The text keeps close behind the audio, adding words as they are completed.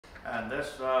And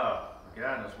this,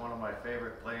 again, is one of my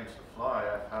favorite planes to fly.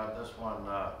 I've had this one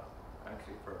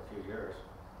actually for a few years.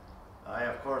 I,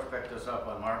 of course, picked this up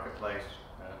on Marketplace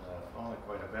and flown it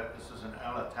quite a bit. This is an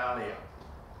Alitalia.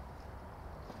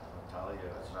 Alitalia,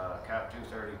 it's a Cap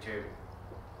 232.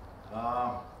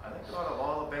 I think out of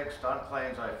all the big stunt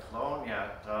planes I've flown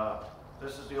yet,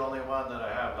 this is the only one that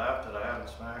I have left that I haven't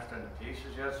smashed into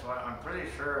pieces yet. So I'm pretty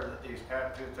sure that these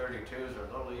Cap 232s are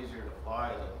a little easier to fly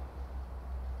than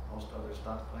most other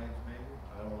stunt planes, maybe.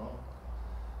 I don't know.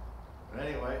 But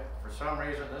anyway, for some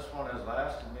reason, this one has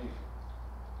lasted me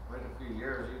quite a few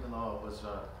years, even though it was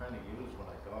kind of used when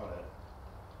I got it.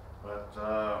 But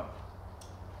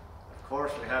of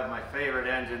course, we have my favorite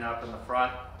engine up in the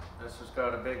front. This has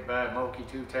got a big bad Moki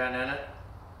 210 in it.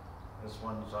 This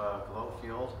one's glow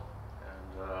fueled,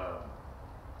 and I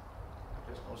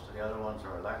guess most of the other ones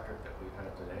are electric that we've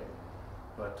had today.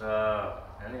 But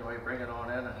anyway, bring it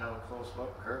on in and have a close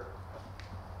look, Kurt.